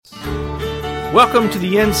Welcome to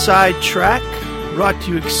the Inside Track, brought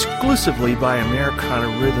to you exclusively by Americana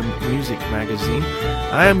Rhythm Music Magazine.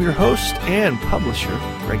 I am your host and publisher,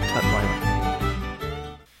 Greg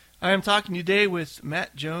Tutwiler. I am talking today with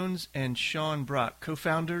Matt Jones and Sean Brock,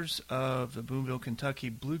 co-founders of the Boonville, Kentucky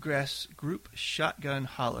bluegrass group Shotgun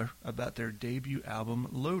Holler, about their debut album,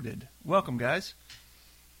 Loaded. Welcome, guys.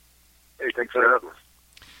 Hey, thanks for having us.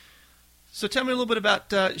 So tell me a little bit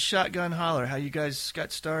about Shotgun Holler, how you guys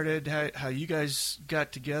got started, how you guys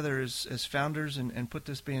got together as founders and put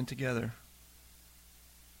this band together.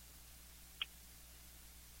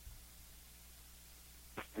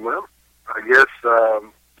 Well, I guess,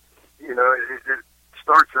 it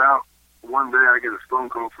starts out one day I get a phone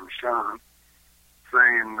call from Sean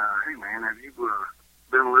saying, hey man, have you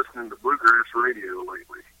been listening to bluegrass radio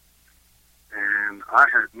lately? And I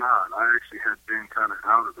had not. I actually had been kind of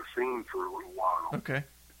out of the scene for a little while. Okay.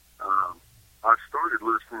 I started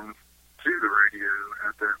listening to the radio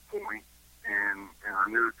at that point, and I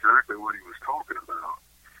knew exactly what he was talking about.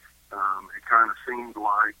 It kind of seemed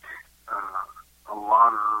like a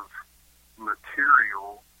lot of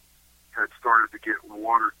material had started to get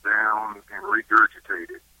watered down and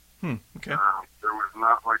regurgitated. Okay. There was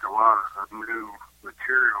not like a lot of new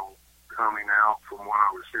material coming out from what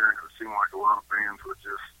I was hearing. It seemed like a lot of bands were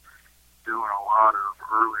just doing a lot of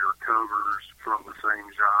earlier covers from the same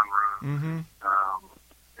genre, and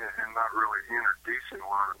not really introducing a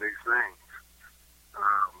lot of new things.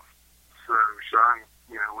 So Sean,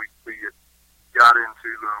 we got into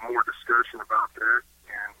more discussion about that,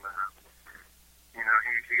 and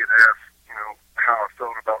he had asked, how I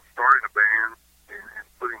felt about starting a band and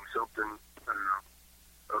putting something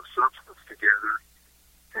of substance together,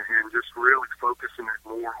 and just really focusing it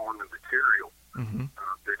more on the material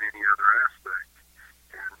than any other aspect.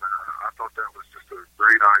 And I thought that was just a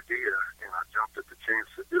great idea, and I jumped at the chance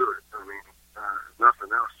to do it. I mean,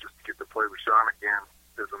 nothing else, just to get to play with Sean again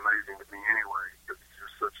is amazing to me anyway, because he's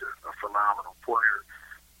just such a phenomenal player,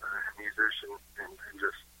 musician, and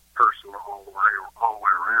just person all the way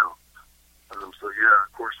around. So yeah,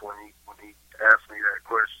 of course, when he asked me that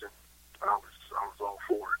question, I was all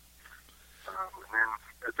for it. And then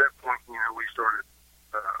at that point, we started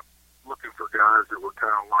looking for guys that were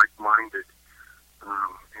kind of like-minded,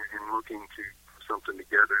 and looking to put something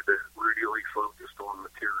together that really focused on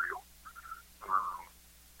material.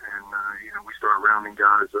 We started rounding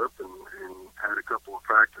guys up and had a couple of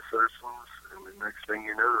practice sessions, and the next thing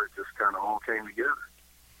you know, it just kind of all came together.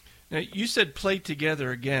 Now, you said play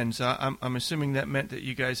together again, so I'm assuming that meant that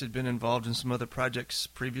you guys had been involved in some other projects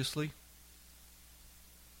previously?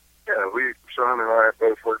 Yeah, Sean and I have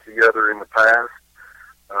both worked together in the past.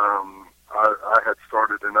 I had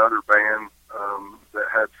started another band that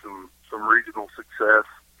had some regional success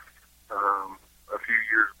a few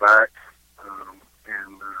years back,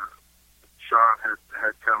 and Sean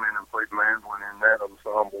had come in and played mandolin in that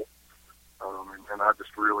ensemble, and I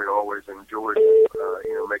just really always enjoyed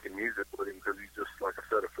making music with him, because he's just, like I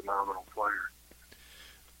said, a phenomenal player.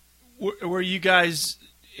 Were you guys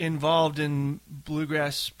involved in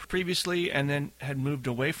bluegrass previously and then had moved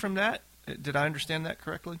away from that? Did I understand that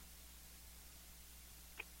correctly?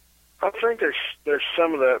 I think there's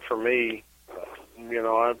some of that for me.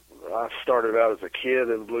 I started out as a kid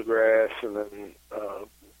in bluegrass, and then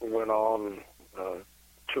went on and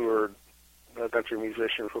toured a country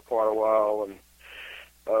musician for quite a while, and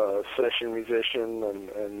session musician,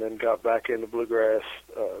 and then got back into bluegrass.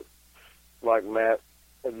 Like Matt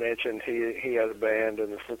had mentioned, he had a band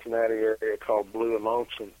in the Cincinnati area called Blue and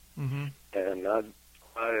Lonesome, and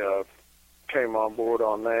I came on board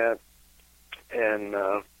on that. And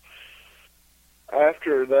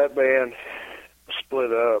after that band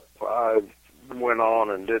split up, I went on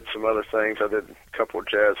and did some other things. I did a couple of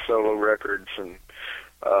jazz solo records, and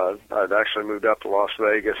I'd actually moved out to Las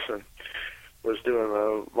Vegas and was doing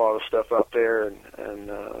a lot of stuff out there. And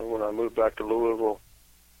when I moved back to Louisville,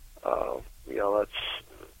 that's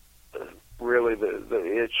really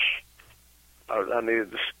the itch. I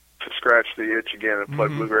needed to scratch the itch again and play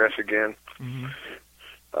bluegrass again.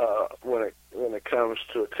 When it comes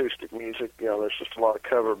to acoustic music, there's just a lot of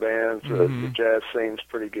cover bands. The jazz scene's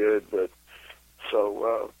pretty good, but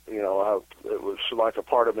so it was like a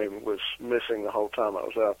part of me was missing the whole time I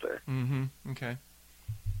was out there. Okay.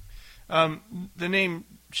 The name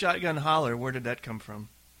Shotgun Holler, where did that come from?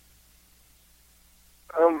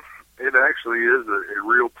 It actually is a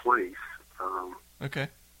real place. Okay.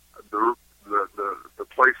 The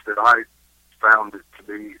place that I found it to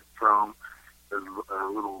be from is a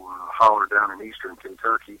little holler down in eastern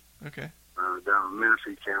Kentucky. Okay. Down in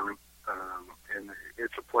Menifee County, and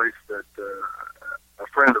it's a place that a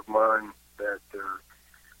friend of mine that that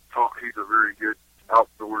he's a very good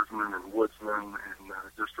outdoorsman and woodsman, and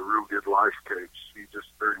just a real good life coach. He's just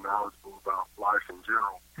very knowledgeable about life in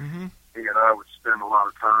general. Mm-hmm. He and I would spend a lot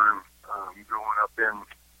of time going up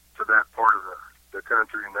into that part of the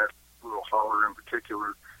country, and that little holler in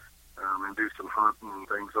particular, and do some hunting and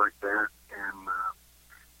things like that. And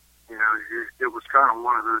it was kind of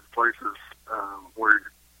one of those places where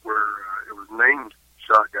it was named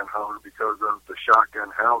Shotgun Holler because of the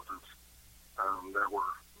shotgun houses that were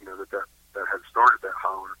that had started that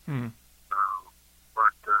holler. Mm.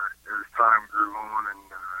 But as time grew on, and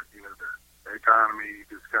the economy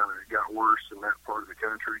just kind of got worse in that part of the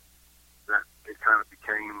country, that it kind of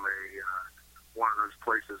became one of those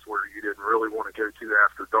places where you didn't really want to go to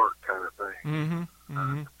after dark kind of thing. Mm-hmm.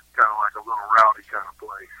 Mm-hmm. Kind of like a little rowdy kind of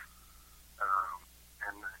place.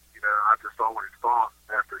 I just always thought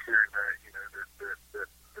after hearing that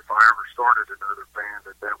if I ever started another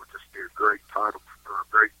band, that would just be a great title or a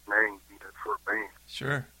great name, for a band.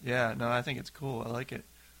 Sure. Yeah. No, I think it's cool. I like it.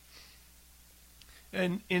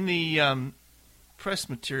 And in the press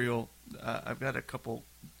material, I've got a couple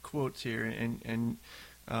quotes here, and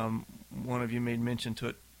one of you made mention to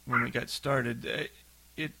it when we got started.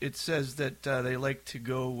 It says that they like to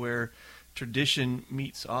go where tradition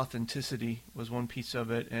meets authenticity was one piece of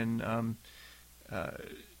it, and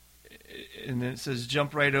then it says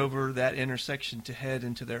jump right over that intersection to head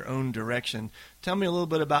into their own direction. Tell me a little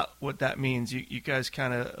bit about what that means. You guys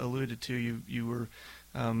kind of alluded to you were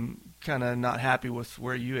kind of not happy with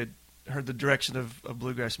where you had heard the direction of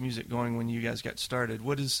bluegrass music going when you guys got started.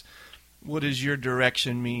 What does your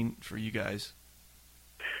direction mean for you guys?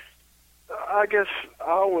 I guess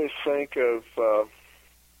I always think of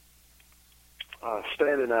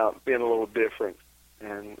standing out, being a little different,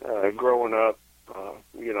 and growing up.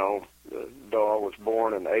 Though I was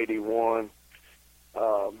born in '81,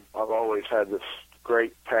 I've always had this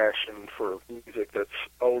great passion for music that's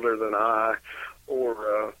older than I,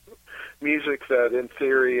 or music that, in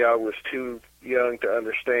theory, I was too young to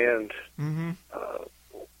understand. Mm-hmm.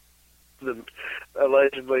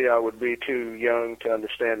 Allegedly, I would be too young to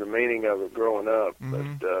understand the meaning of it growing up,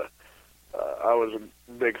 mm-hmm. but I was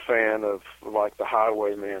a big fan of, like, the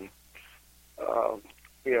Highwaymen,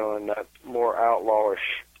 and that more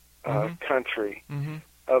outlawish mm-hmm. country mm-hmm.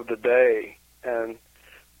 of the day. And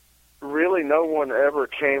really no one ever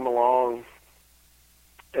came along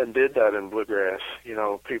and did that in bluegrass.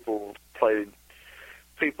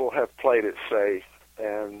 People have played it safe,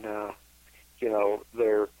 and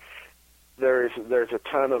there's a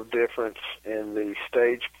ton of difference in the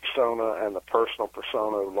stage persona and the personal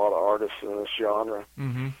persona of a lot of artists in this genre.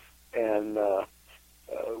 Mm-hmm. And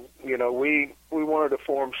we wanted to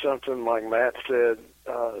form something, like Matt said,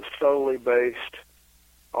 solely based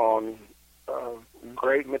on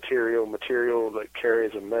great material that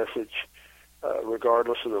carries a message,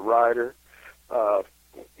 regardless of the writer,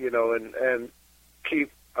 and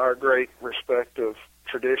keep our great respective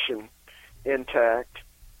tradition intact,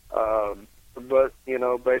 but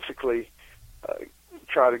basically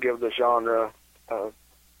try to give the genre, a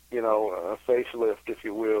facelift, if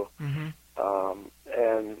you will. Mm-hmm.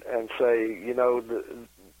 And say,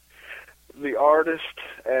 the artist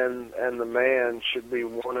and the man should be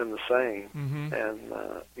one and the same. Mm-hmm. And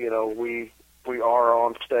we are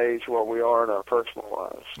on stage what we are in our personal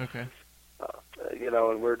lives. Okay.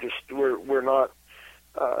 And we're not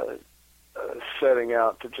setting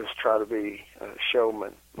out to just try to be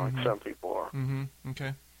showmen like mm-hmm. some people are. Mm-hmm.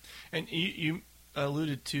 Okay. And you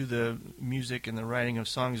alluded to the music and the writing of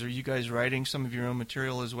songs. Are you guys writing some of your own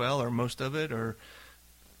material as well, or most of it, or?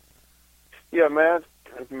 Yeah, Matt's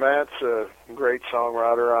a great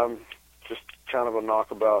songwriter. I'm just kind of a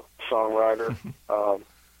knockabout songwriter.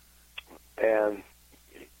 And,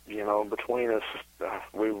 between us,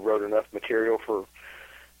 we wrote enough material for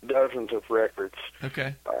dozens of records.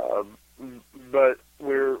 Okay. But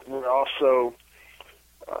we're also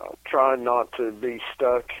trying not to be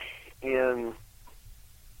stuck in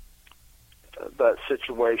that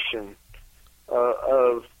situation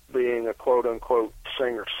of being a quote-unquote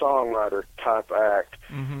singer-songwriter type act.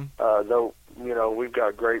 Mm-hmm. Though, we've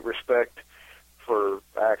got great respect for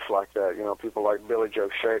acts like that, people like Billy Joe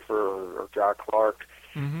Schaefer or Guy Clark.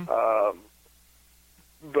 Mm-hmm.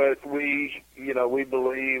 But we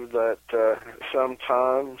believe that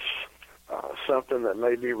sometimes something that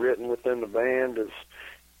may be written within the band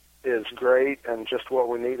is great and just what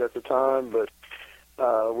we need at the time, but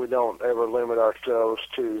we don't ever limit ourselves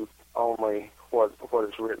to only what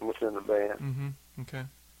is written within the band. Mm-hmm. Okay.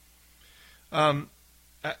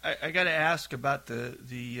 I got to ask about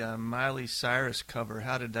the Miley Cyrus cover.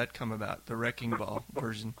 How did that come about? The Wrecking Ball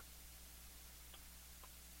version.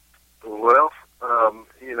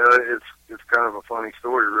 you know, it's kind of a funny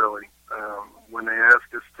story, really. When they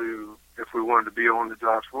asked us if we wanted to be on the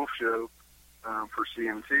Josh Wolf show for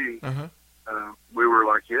CMT, we were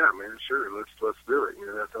like, yeah, man, sure, let's do it. You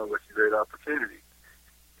know, that sounds like a great opportunity.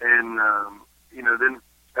 And you know, then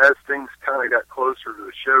as things kind of got closer to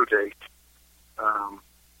the show date,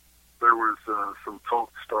 there was some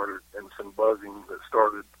talk started and some buzzing that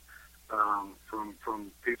started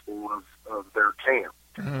from people of their camp.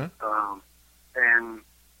 And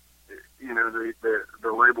you know,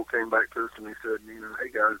 the label came back to us and they said, you know, hey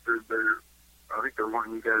guys, I think they're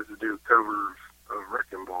wanting you guys to do a cover of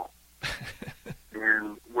Wrecking Ball.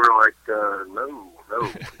 And we're like, no,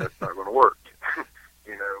 that's not going to work.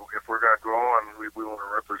 You know, if we're going to go on, we want to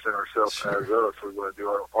represent ourselves as us. We want to do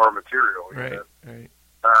our material. Right, know? right.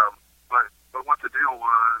 But what the deal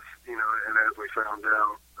was, you know, and as we found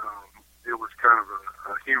out, it was kind of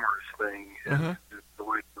a humorous thing, the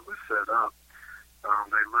way it was set up.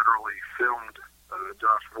 They literally filmed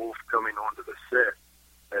Josh Wolf coming onto the set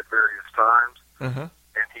at various times,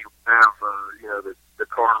 and he would have, you know, the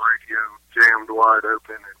car radio jammed wide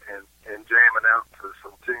open and jamming out to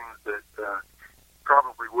some tunes that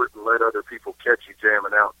probably wouldn't let other people catch you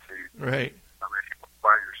jamming out to. Right. I mean,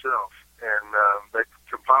 by yourself. And they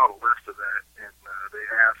compiled a list of that, and they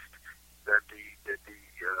asked that the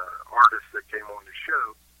artist that came on the show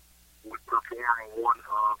would perform one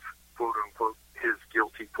of, quote unquote, his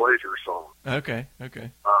guilty pleasure songs. Okay.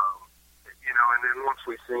 You know, and then once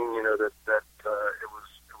we seen, you know, that it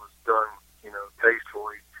was done, you know,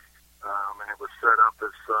 tastefully, and it was set up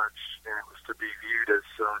as such, and it was to be viewed as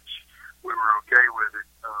such, we were okay with it.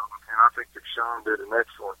 And I think that Sean did an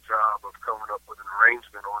excellent job of coming up with an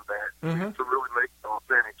arrangement on that to really make it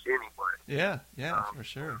authentic anyway. Yeah, for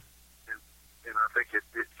sure. And I think it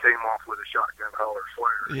came off with a shotgun holler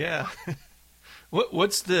flair. Yeah.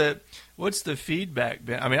 What's the feedback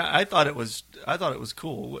been? I mean, I thought it was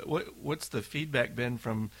cool. What's the feedback been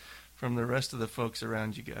from the rest of the folks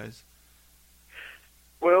around you guys?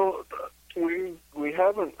 Well, we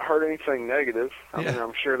haven't heard anything negative. I mean,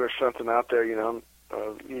 I'm sure there's something out there. You know,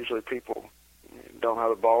 usually people don't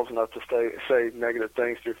have the balls enough to say negative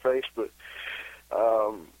things to your face, but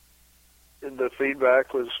the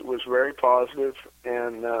feedback was very positive,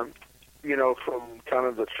 and you know, from kind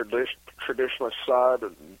of the traditionalist side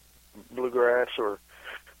of bluegrass or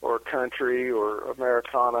country or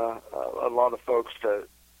Americana, a lot of folks that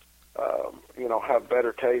you know, have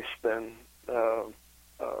better taste than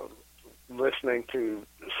listening to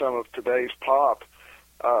some of today's pop,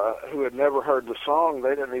 who had never heard the song.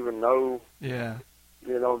 They didn't even know. Yeah.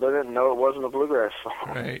 You know, they didn't know it wasn't a bluegrass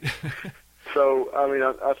song. Right. So, I mean,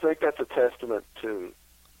 I think that's a testament to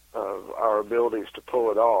our abilities to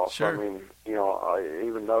pull it off. Sure. I mean, you know,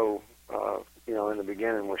 even though, you know, in the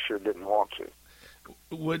beginning we sure didn't want to.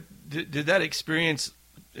 Did that experience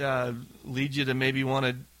lead you to maybe want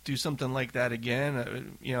to do something like that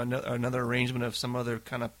again? You know, another arrangement of some other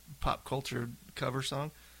kind of pop culture cover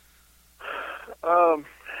song? I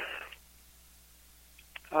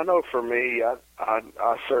know for me,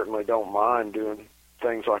 I certainly don't mind doing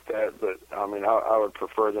things like that, but I mean, I would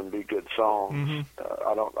prefer them be good songs.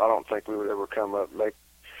 I don't think we would ever come up make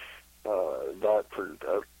that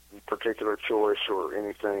particular choice or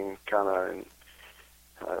anything kind of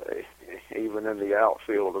even in the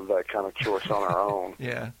outfield of that kind of choice on our own.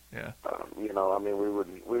 Yeah. You know, I mean,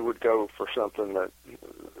 we would go for something that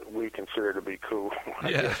we consider to be cool.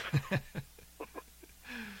 I guess.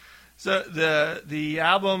 So the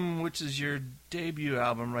album, which is your debut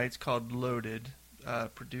album, right? It's called Loaded,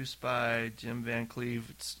 produced by Jim Van Cleve.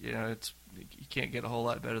 It's you can't get a whole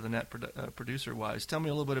lot better than that producer wise. Tell me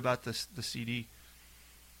a little bit about the CD.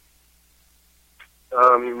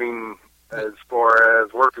 You mean as far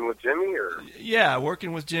as working with Jimmy, or? Yeah,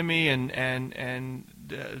 working with Jimmy and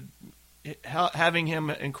having him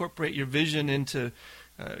incorporate your vision into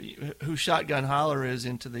who Shotgun Holler is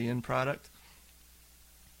into the end product.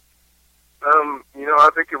 You know, I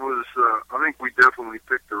think it was. I think we definitely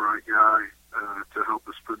picked the right guy to help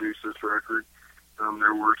us produce this record.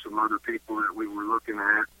 There were some other people that we were looking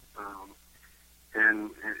at,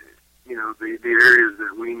 and you know, the areas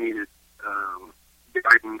that we needed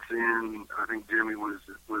guidance in. I think Jimmy was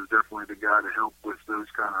definitely the guy to help with those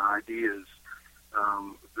kind of ideas.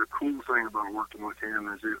 The cool thing about working with him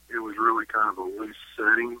is it was really kind of a loose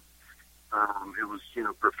setting. It was, you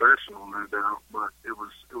know, professional, no doubt, but it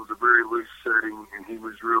was a very loose setting, and he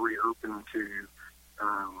was really open to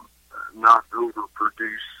not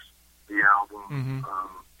overproduce the album.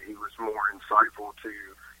 He was more insightful to,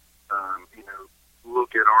 you know,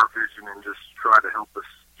 look at our vision and just try to help us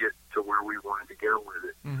get to where we wanted to go with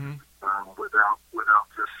it, without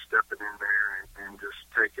just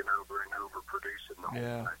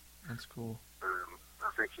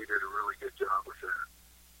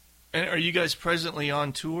you guys presently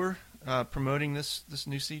on tour promoting this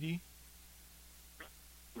new CD?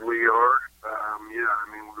 We are. Yeah, I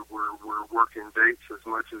mean, we're working dates as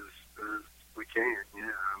much as we can. Yeah,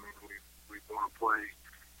 I mean, we want to play.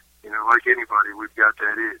 You know, like anybody, we've got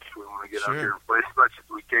that itch. We want to get out there and play as much as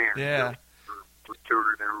we can. Yeah. We're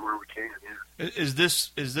touring everywhere we can. Yeah. Is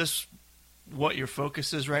this what your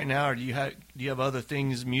focus is right now, or do you have other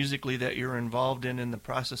things musically that you're involved in the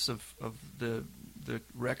process of the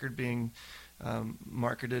record being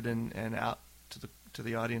marketed and out to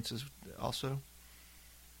the audiences also?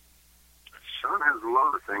 Sean has a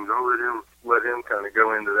lot of things. I'll let him kind of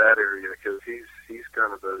go into that area because he's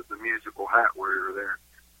kind of the musical hat wearer there.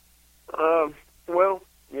 Well,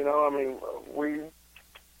 you know, I mean,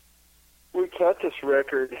 we cut this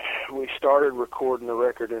record. We started recording the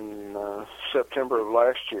record in September of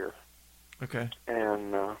last year. Okay.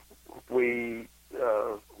 And we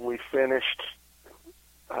finished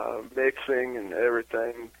mixing and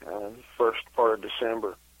everything first part of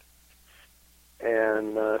December.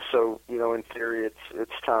 And so, you know, in theory,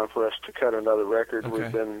 it's time for us to cut another record. Okay.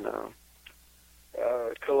 We've been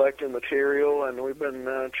collecting material, and we've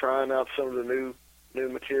been trying out some of the new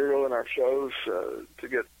material in our shows to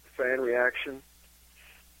get fan reaction.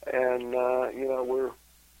 And you know,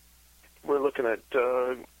 we're looking at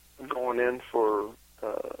going in for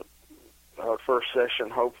our first session,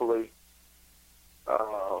 hopefully,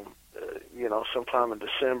 you know, sometime in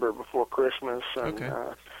December before Christmas, and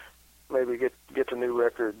maybe get the new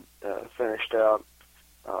record finished out,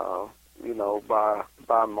 you know,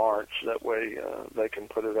 by March. That way they can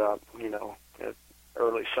put it out, you know, at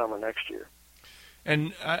early summer next year.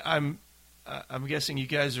 And I'm guessing you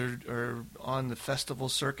guys are on the festival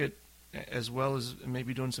circuit as well as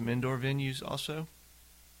maybe doing some indoor venues also?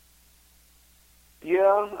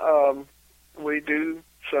 Yeah, we do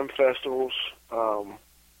some festivals.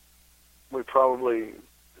 We probably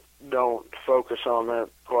don't focus on that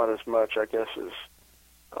quite as much, I guess, as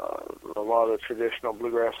a lot of the traditional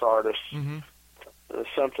bluegrass artists. Mm-hmm. It's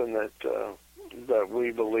something that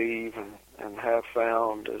we believe and have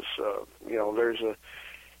found is, you know,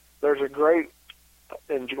 there's a great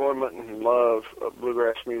enjoyment and love of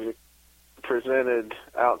bluegrass music presented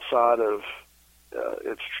outside of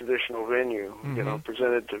its traditional venue. Mm-hmm. You know,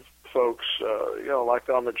 presented to folks, you know, like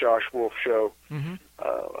on the Josh Wolf show. Mm-hmm.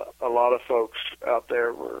 A lot of folks out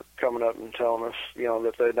there were coming up and telling us, you know,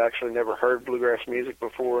 that they'd actually never heard bluegrass music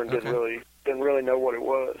before and didn't really know what it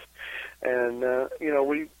was. And you know,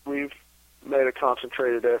 we've made a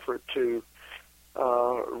concentrated effort to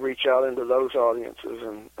reach out into those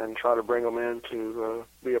audiences and try to bring them in to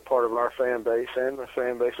be a part of our fan base and the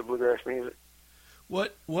fan base of bluegrass music.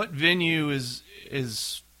 What venue is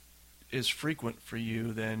frequent for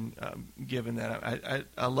you then? Given that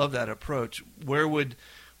I love that approach. Where would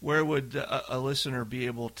a listener be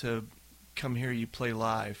able to come hear you play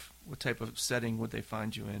live? What type of setting would they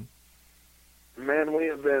find you in? Man, we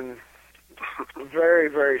have been very,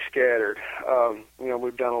 very scattered. You know,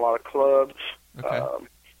 we've done a lot of clubs. Okay.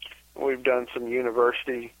 We've done some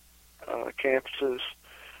university campuses.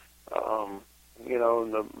 You know,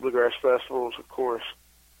 and the bluegrass festivals, of course.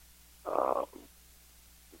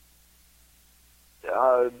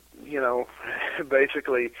 You know,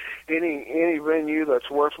 basically any venue that's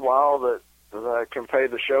worthwhile that can pay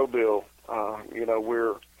the show bill. You know,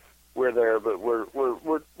 we're there, but we're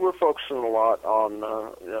focusing a lot on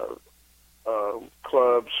you know,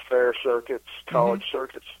 clubs, fair circuits, college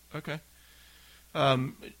circuits. Okay.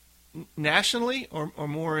 Nationally or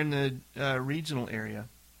more in the regional area?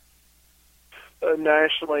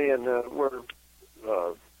 Nationally, and we're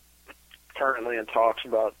currently in talks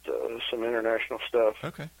about some international stuff.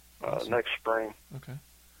 Okay. Awesome. Next spring. Okay.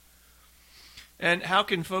 And how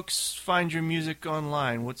can folks find your music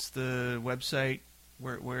online? What's the website?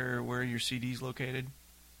 Where are your CDs located?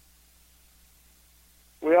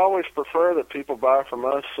 We always prefer that people buy from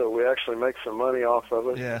us, so we actually make some money off of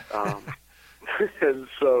it. Yeah. And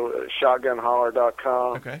so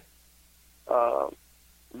shotgunholler.com. Okay.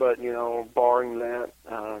 But, you know, barring that,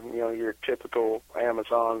 you know, your typical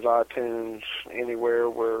Amazons, iTunes, anywhere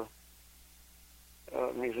where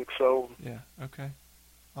music's sold. Yeah, okay.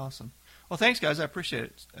 Awesome. Well, thanks, guys. I appreciate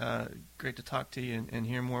it. Great to talk to you and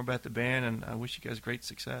hear more about the band, and I wish you guys great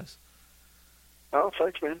success. Oh,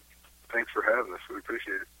 thanks, man. Thanks for having us. We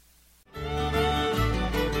appreciate it.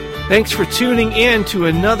 Thanks for tuning in to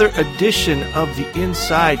another edition of The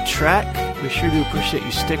Inside Track. We sure do appreciate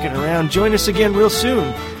you sticking around. Join us again real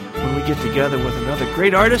soon when we get together with another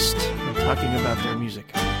great artist and talking about their music.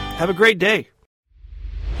 Have a great day.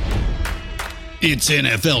 It's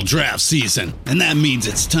NFL draft season, and that means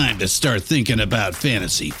it's time to start thinking about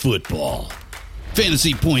fantasy football.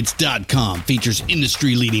 FantasyPoints.com features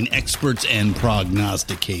industry-leading experts and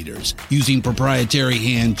prognosticators using proprietary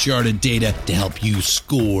hand-charted data to help you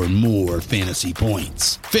score more fantasy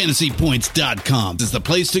points. FantasyPoints.com is the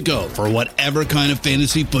place to go for whatever kind of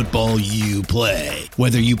fantasy football you play.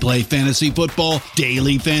 Whether you play fantasy football,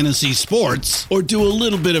 daily fantasy sports, or do a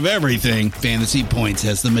little bit of everything, Fantasy Points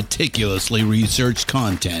has the meticulously researched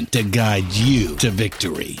content to guide you to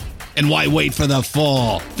victory. And why wait for the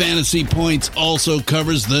fall? Fantasy Points also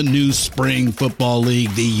covers the new spring football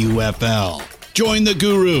league, the UFL. Join the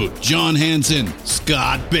guru, John Hansen,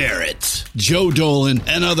 Scott Barrett, Joe Dolan,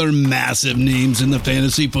 and other massive names in the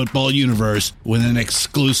fantasy football universe with an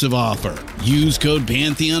exclusive offer. Use code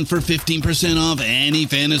Pantheon for 15% off any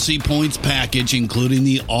Fantasy Points package, including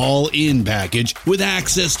the all-in package, with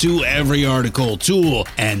access to every article, tool,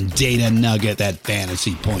 and data nugget that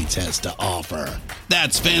Fantasy Points has to offer.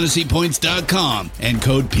 That's FantasyPoints.com and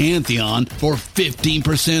code Pantheon for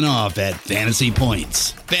 15% off at Fantasy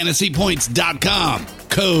Points. FantasyPoints.com,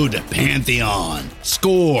 code Pantheon.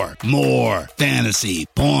 Score more fantasy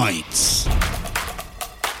points.